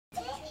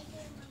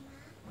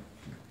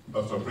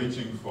After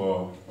preaching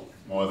for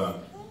more than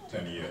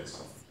 10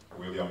 years,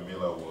 William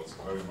Miller was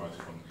very much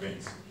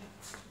convinced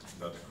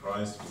that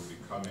Christ would be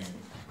coming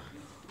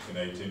in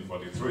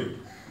 1843.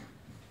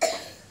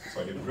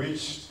 So he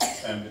preached,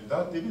 and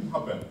that didn't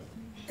happen.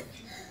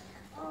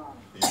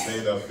 He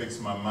said, I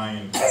fixed my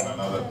mind on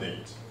another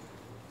date.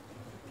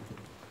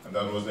 And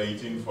that was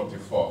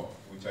 1844,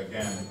 which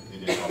again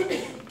didn't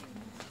happen.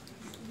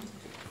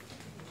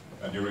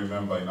 And you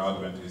remember in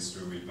Advent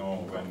history, we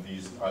know when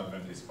these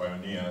Adventist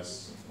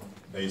pioneers,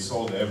 they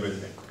sold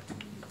everything.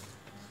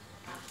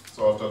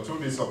 So after 2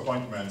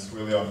 disappointments,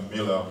 William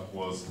Miller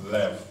was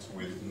left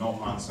with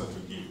no answer to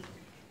give.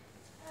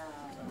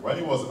 And when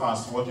he was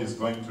asked what he's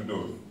going to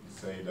do, he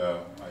said,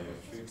 I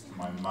have fixed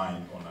my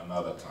mind on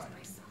another time.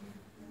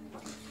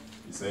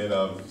 He said,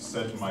 I've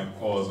set my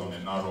course on a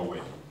narrow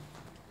way.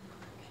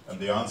 And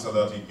the answer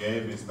that he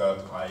gave is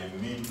that I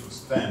need to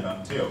stand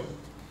until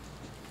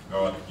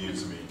God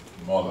gives me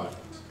more light.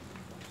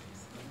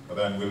 But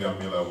then William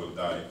Miller will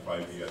die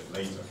 5 years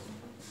later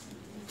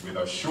with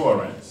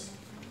assurance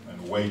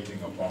and waiting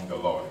upon the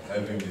Lord,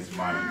 having his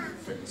mind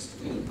fixed.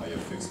 I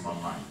have fixed my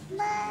mind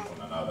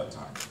on another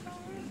time.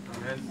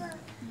 Amen.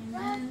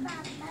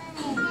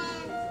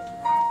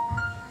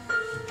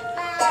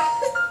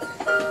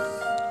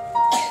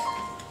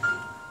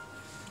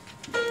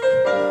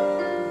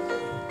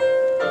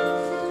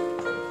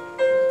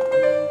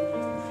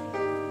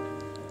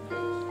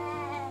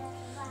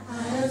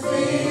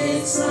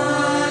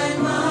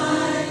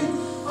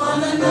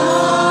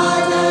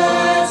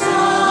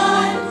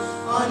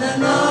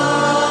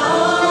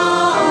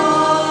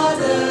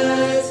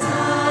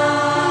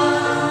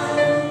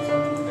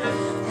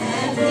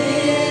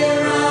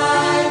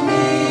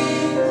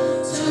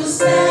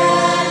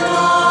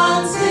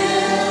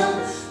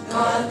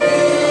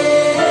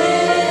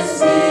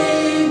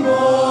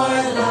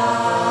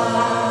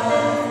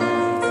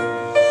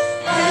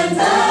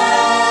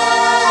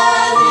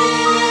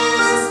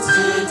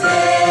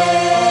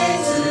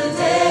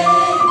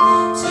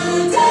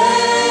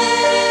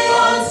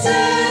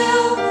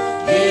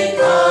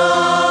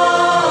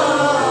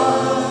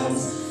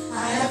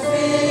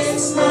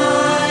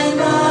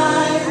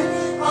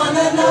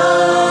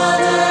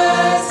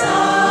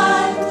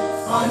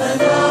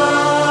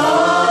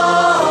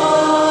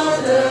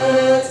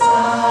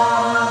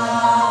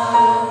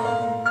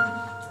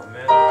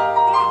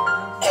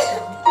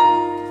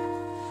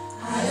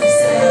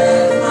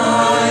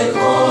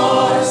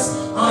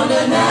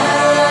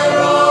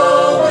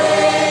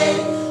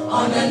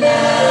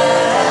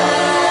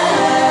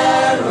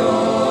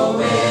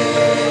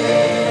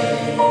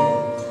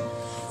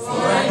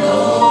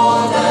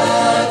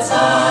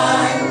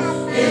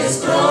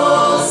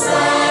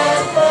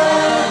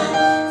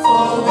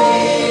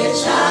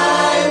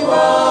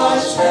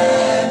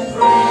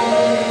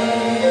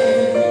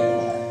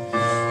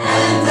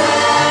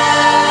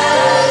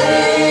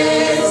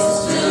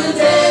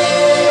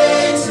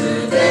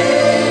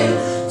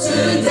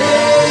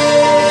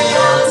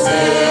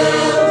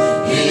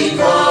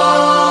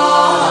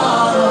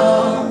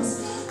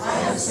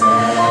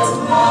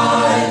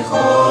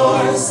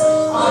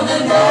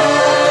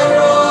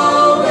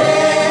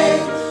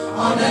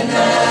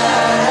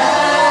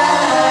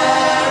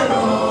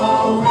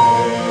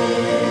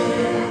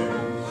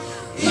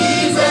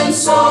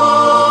 So